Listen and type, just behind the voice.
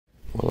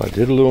Well, I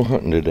did a little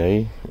hunting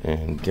today,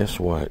 and guess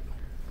what?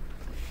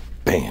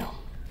 Bam!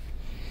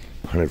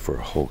 Hunted for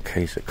a whole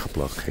case, a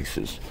couple of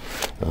cases.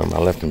 I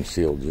left them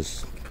sealed,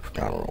 just,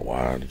 I don't know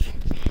why.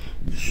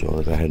 Just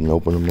show that I hadn't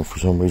opened them for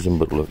some reason.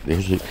 But look,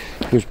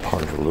 here's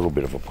part of a little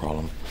bit of a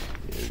problem.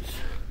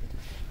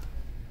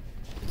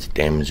 It's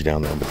damaged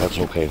down there, but that's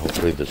okay.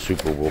 Hopefully the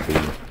super will be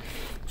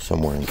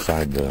somewhere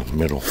inside the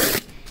middle.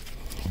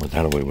 But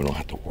that way we don't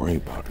have to worry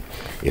about it,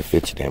 if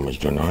it's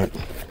damaged or not.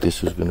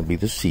 This is going to be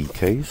the C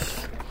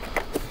case.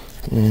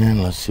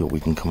 And let's see what we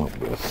can come up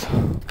with.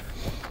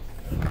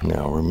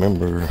 Now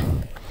remember,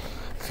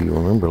 if you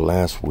remember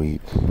last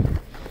week,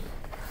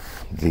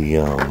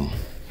 there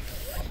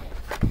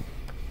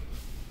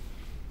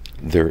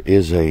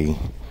is a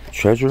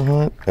treasure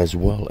hunt as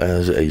well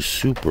as a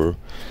super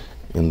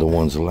in the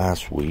ones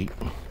last week.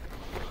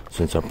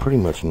 Since I pretty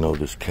much know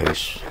this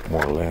case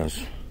more or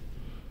less,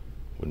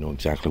 we know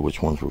exactly which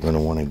ones we're going to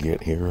want to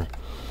get here.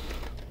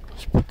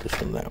 Let's put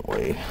this one that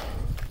way.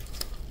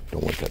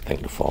 Don't want that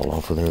thing to fall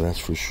off of there, that's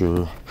for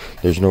sure.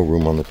 There's no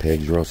room on the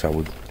pegs, or else I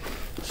would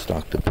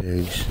stock the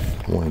pegs.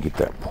 I want to get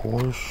that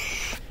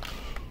Porsche.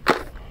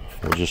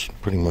 We're just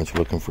pretty much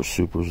looking for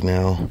supers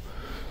now.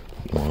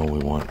 Well, we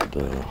want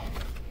the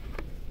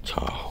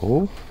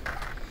Tahoe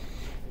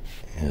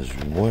as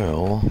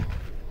well.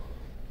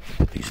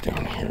 Put these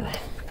down here.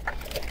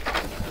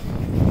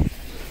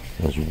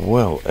 As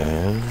well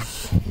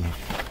as,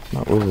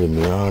 not really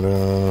the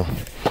Miata.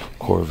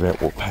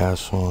 Corvette will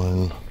pass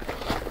on.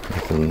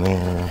 Nothing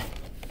there.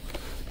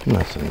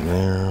 Nothing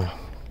there.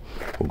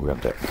 We'll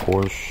grab that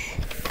Porsche.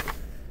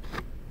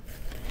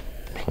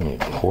 Plenty of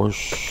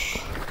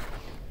Porsche.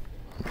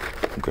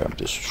 Grab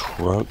this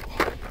truck.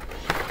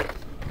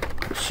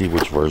 Let's see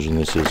which version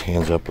this is,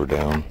 hands up or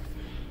down.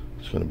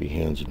 It's going to be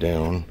hands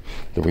down.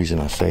 The reason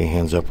I say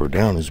hands up or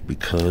down is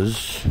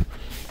because,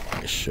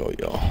 let me show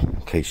y'all,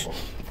 in case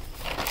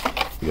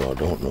y'all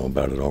don't know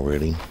about it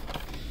already.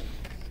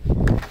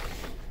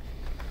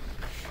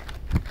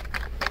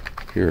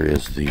 Here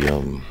is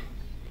the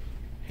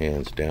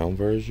hands down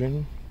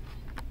version,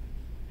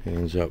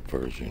 hands up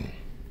version.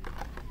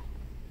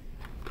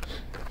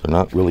 They're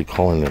not really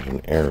calling it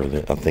an error.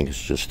 I think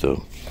it's just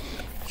the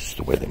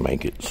way they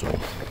make it. So,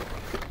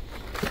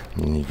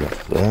 and you got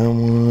that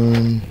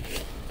one.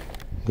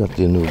 Got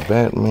the new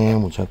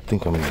Batman, which I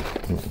think I'm gonna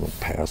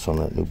pass on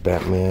that new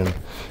Batman,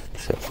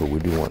 except for we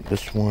do want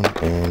this one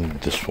and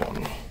this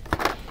one.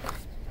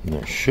 And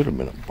there should have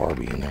been a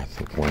Barbie in there. I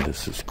think one of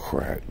this is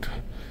cracked.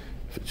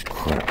 If it's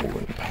cracked, we're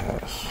gonna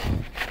pass.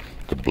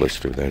 The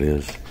blister, that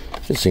is.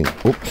 It seems,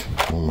 oops,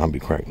 it might be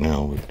cracked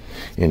now, but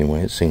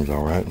anyway, it seems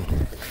all right.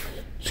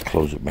 Just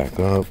close it back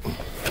up.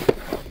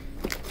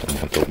 I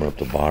have to open up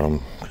the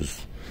bottom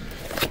because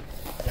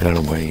that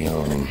way,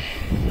 hold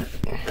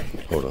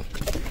on.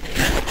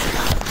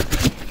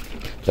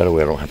 That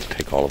way I don't have to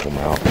take all of them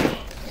out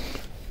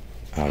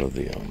of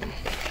the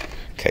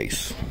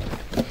case.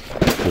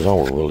 Because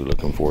all we're really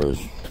looking for is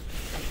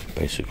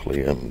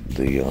basically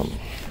the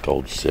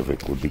gold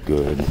Civic would be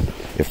good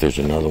if there's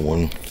another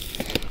one,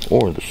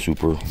 or the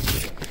super,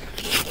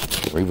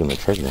 or even the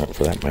treasure hunt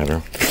for that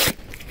matter.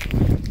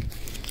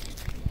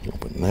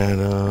 Open that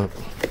up.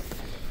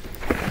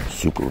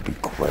 Super would be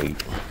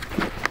great.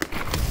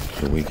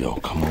 Here we go.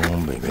 Come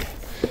on, baby.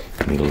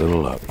 Need a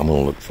little luck. I'm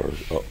gonna look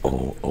first.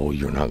 Oh,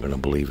 you're not gonna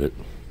believe it.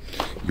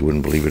 You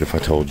wouldn't believe it if I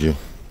told you.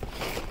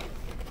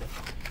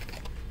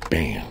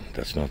 Bam.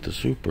 That's not the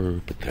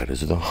super, but that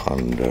is the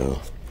Honda.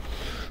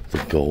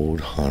 The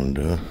gold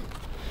Honda.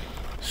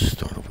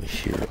 Start over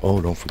here. Oh,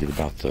 don't forget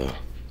about the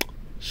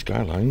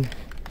Skyline.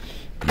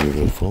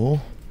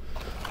 Beautiful.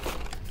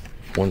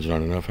 One's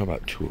not enough. How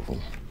about two of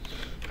them?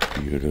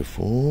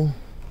 Beautiful.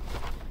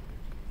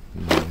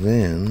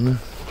 Then,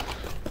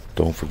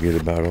 don't forget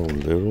about a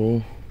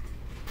little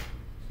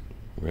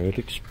Red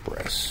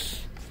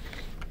Express.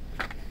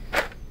 I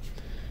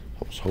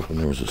was hoping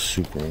there was a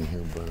super in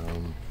here, but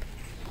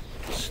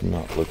it's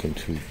not looking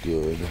too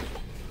good.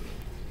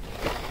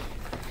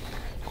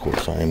 Of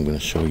course, I am going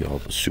to show y'all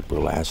the super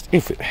last,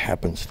 if it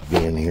happens to be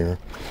in here.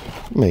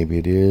 Maybe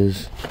it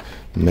is,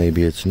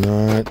 maybe it's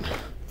not.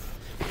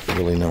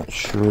 Really not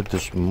sure at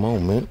this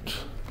moment.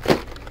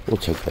 We'll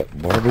take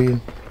that Barbie.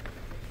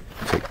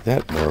 Take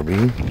that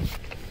Barbie.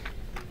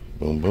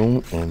 Boom,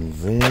 boom, and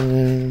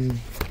then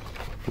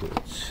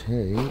we'll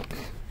take.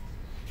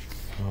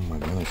 How am I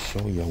going to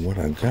show y'all what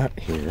I got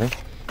here?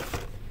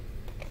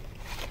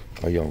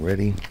 Are y'all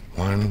ready?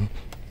 1,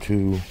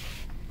 2,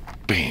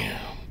 bam.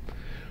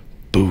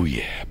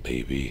 Booyah,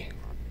 baby.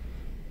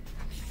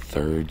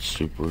 Third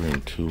super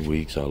in 2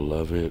 weeks. I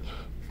love it.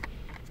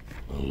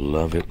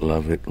 Love it,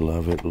 love it,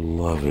 love it,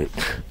 love it.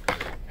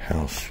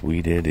 How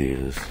sweet it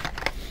is.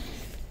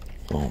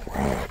 All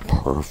right,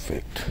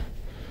 perfect.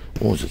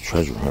 What was the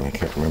treasure hunt? I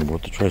can't remember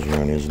what the treasure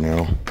hunt is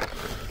now.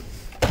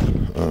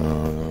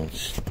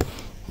 Let's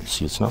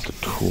see, it's not the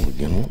tool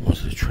again. What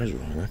was the treasure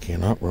hunt? I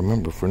cannot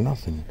remember for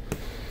nothing.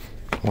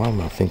 Why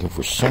am I thinking?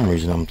 For some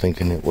reason, I'm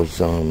thinking it was,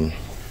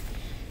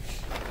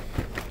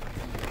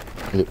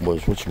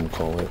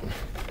 whatchamacallit?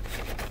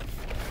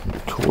 The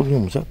pulled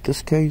him. Was that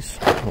this case?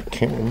 I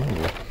can't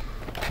remember.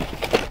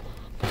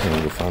 I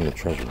need to find the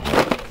treasure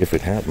hunt. If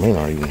it may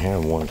not even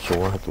have one, so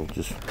we'll have to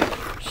just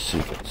see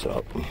if it's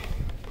up.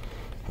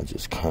 I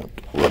just can't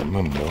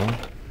remember.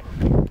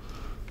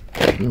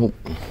 Nope.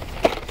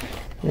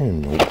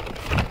 And nope.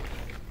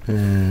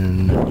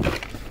 And nope.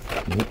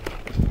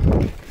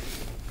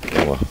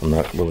 Well, I'm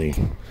not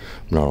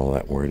all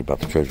that worried about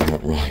the treasure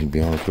hunt, really, to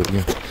be honest with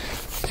you.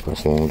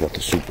 Especially when we got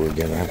the super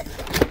again. I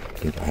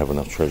think I have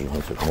enough treasure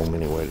hunts at home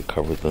anyway to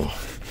cover the...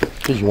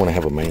 Because you want to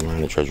have a main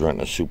line of treasure hunt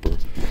and a super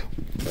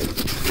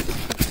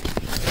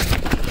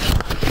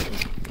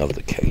of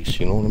the case,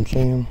 you know what I'm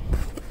saying?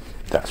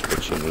 That's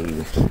what you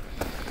need.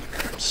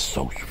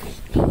 So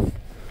sweet.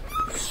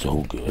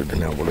 So good.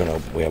 Now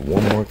we have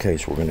one more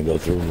case we're gonna go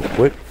through real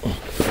quick.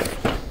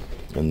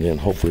 And then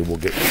hopefully we'll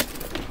get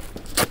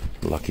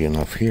lucky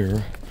enough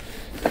here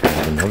to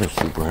have another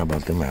super. How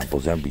about them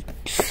apples? That'd be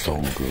so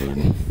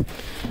good.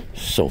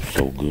 So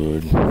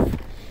good.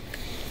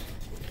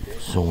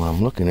 So when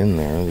I'm looking in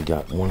there, they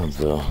got one of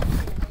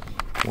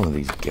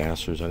these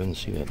gassers. I didn't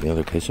see that in the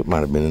other case. It might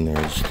have been in there.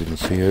 I just didn't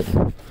see it.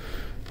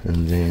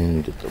 And then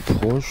you get the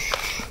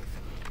Porsche.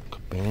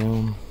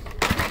 Bam.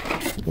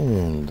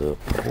 And the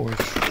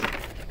Porsche.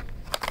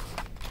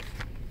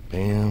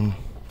 Bam.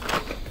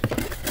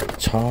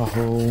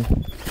 Tahoe.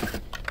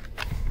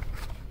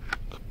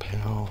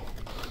 Kapow.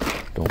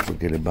 Don't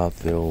forget about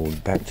the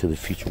old Back to the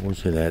Future.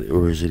 Where's it at?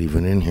 Or is it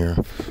even in here?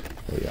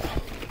 Oh, yeah.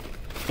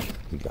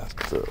 We got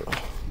the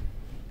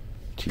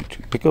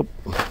T2 pickup.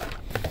 Of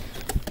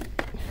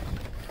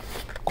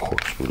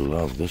course, we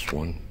love this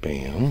one.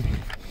 Bam.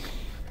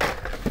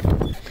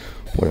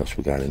 What else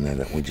we got in there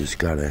that we just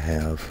gotta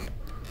have?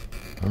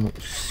 I don't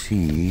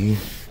see.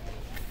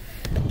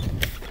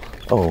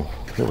 Oh,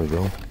 here we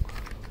go.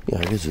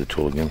 Yeah, it is a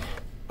tool again.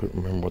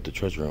 Couldn't remember what the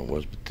treasure hunt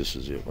was, but this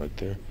is it right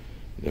there.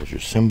 There's your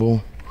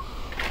symbol.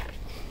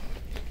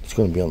 It's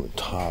going to be on the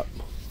top.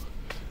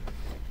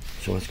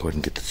 So let's go ahead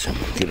and get the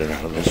symbol. Get it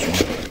out of this one.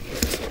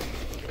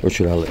 Or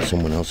should I let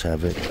someone else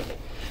have it?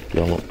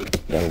 Y'all,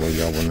 that way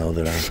y'all will know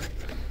that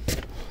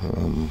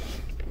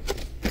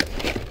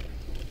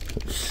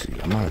let's see.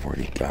 I might have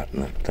already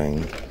gotten that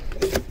thing.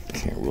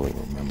 Can't really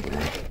remember.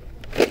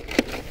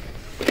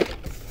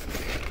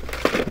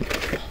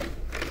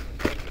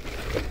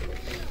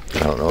 I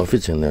don't know if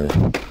it's in there.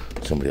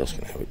 Somebody else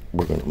can have it.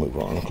 We're going to move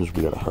on because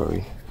we got to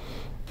hurry.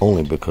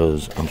 Only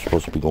because I'm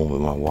supposed to be going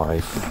with my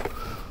wife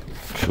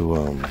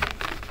to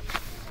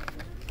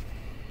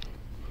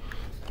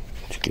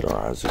get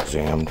our eyes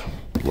examined.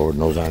 Lord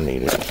knows I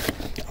need it.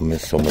 I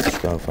miss so much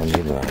stuff. I need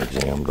an eye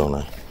exam, don't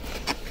I?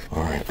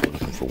 All right, we're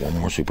looking for one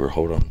more super.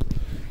 Hold on.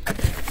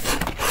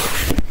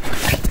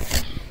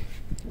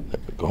 There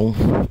we go.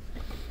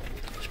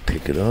 Let's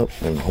pick it up,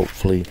 and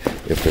hopefully,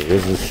 if there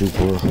is a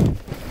super,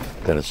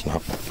 that it's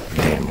not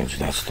damaged.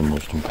 That's the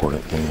most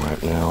important thing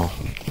right now,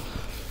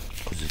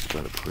 because it's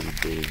got a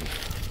pretty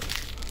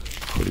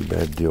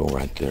bad deal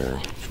right there.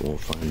 So we'll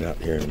find out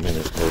here in a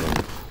minute. Hold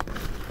on.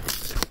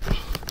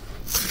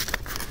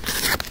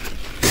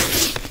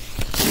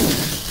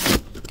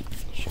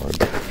 Sorry,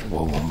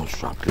 whoa, almost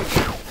dropped it. I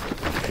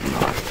did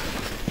not.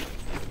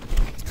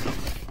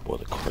 Boy,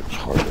 the cart's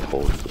hard to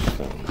hold this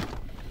thing.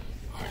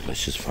 All right,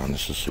 let's just find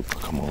this a super.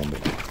 Come on,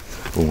 baby.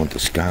 We want the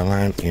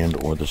Skyline and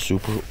or the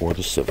Super or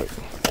the Civic.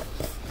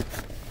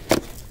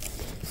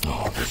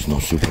 Oh, there's no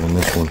Super in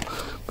this one.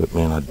 But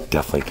man, I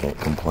definitely can't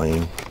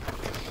complain.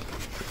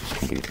 It's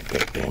going to be a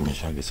bit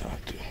damaged. I guess I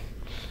have to.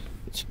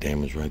 It's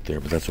damaged right there,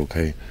 but that's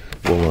okay.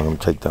 We'll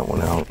take that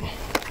one out.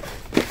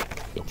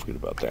 Don't forget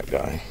about that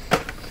guy.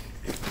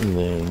 And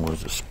then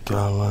where's the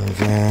Skyline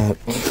at?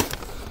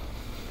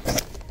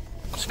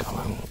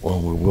 Skyline. Well,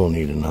 we will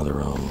need another,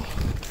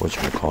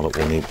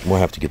 whatchamacallit. We'll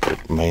have to get the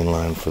main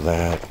line for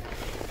that.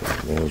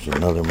 There's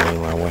another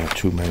main line. We'll have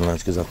two main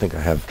lines because I think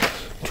I have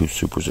two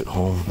supers at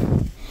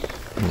home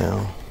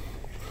now.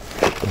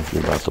 Don't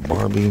forget about the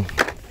Barbie.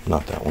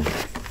 Not that one,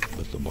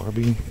 but the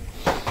Barbie.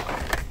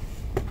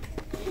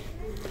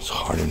 It's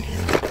hard in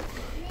here.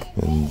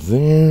 And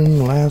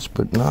then, last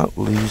but not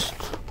least,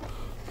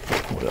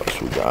 what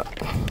else we got?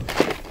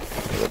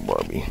 The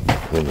Barbie.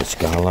 Then the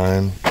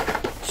Skyline.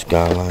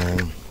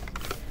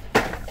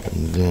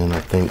 And then I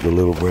think the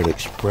Little Red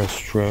Express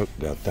truck.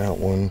 Got that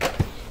one.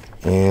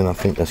 And I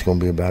think that's going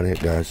to be about it,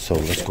 guys. So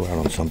let's go out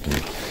on something.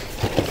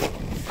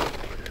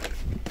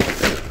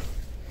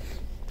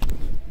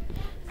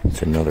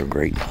 It's another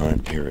great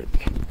hunt here at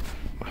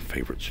my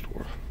favorite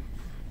store.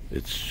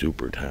 It's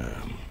super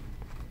time.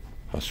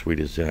 How sweet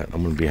is that?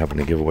 I'm going to be having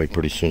a giveaway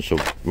pretty soon, so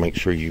make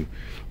sure you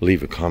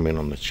leave a comment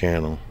on the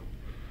channel,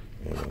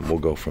 and we'll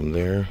go from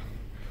there.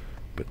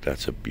 But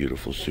that's a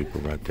beautiful super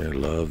right there.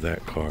 Love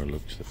that car.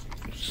 Looks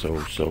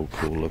so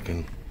cool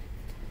looking.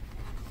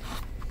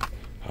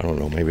 I don't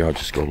know, maybe I'll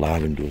just go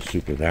live and do a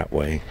super that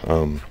way.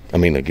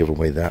 A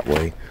giveaway that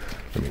way.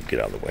 Let me get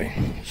out of the way.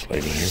 It's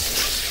late in here.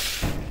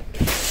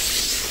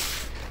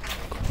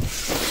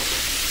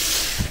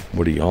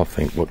 What do y'all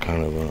think? What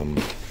kind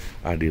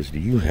of ideas do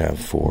you have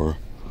for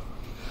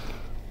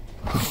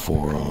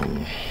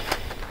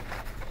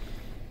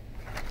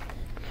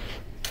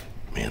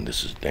Man,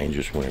 this is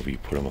dangerous whenever you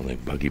put them on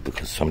that buggy,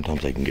 because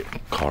sometimes they can get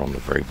caught on the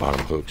very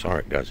bottom hooks. All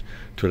right, guys.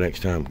 Till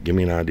next time, give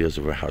me an ideas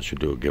of how I should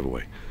do a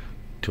giveaway.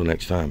 Till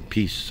next time,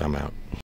 peace. I'm out.